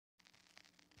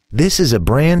This is a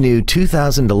brand new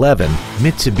 2011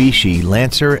 Mitsubishi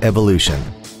Lancer Evolution.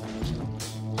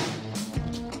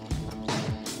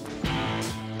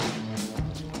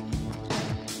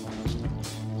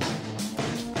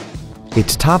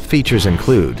 Its top features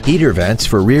include heater vents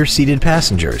for rear-seated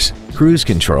passengers, cruise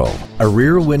control, a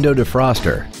rear window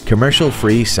defroster,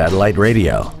 commercial-free satellite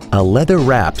radio, a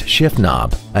leather-wrapped shift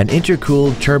knob, an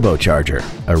intercooled turbocharger,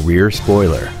 a rear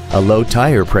spoiler, a low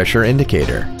tire pressure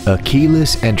indicator, a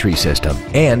keyless entry system,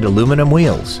 and aluminum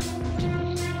wheels.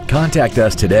 Contact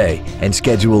us today and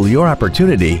schedule your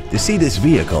opportunity to see this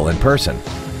vehicle in person.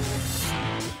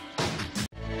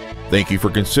 Thank you for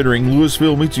considering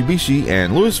Lewisville Mitsubishi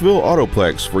and Lewisville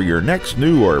Autoplex for your next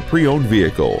new or pre-owned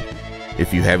vehicle.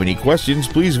 If you have any questions,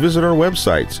 please visit our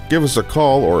websites, give us a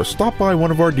call, or stop by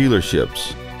one of our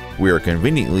dealerships. We are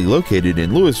conveniently located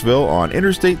in Lewisville on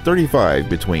Interstate 35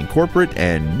 between Corporate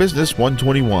and Business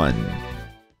 121.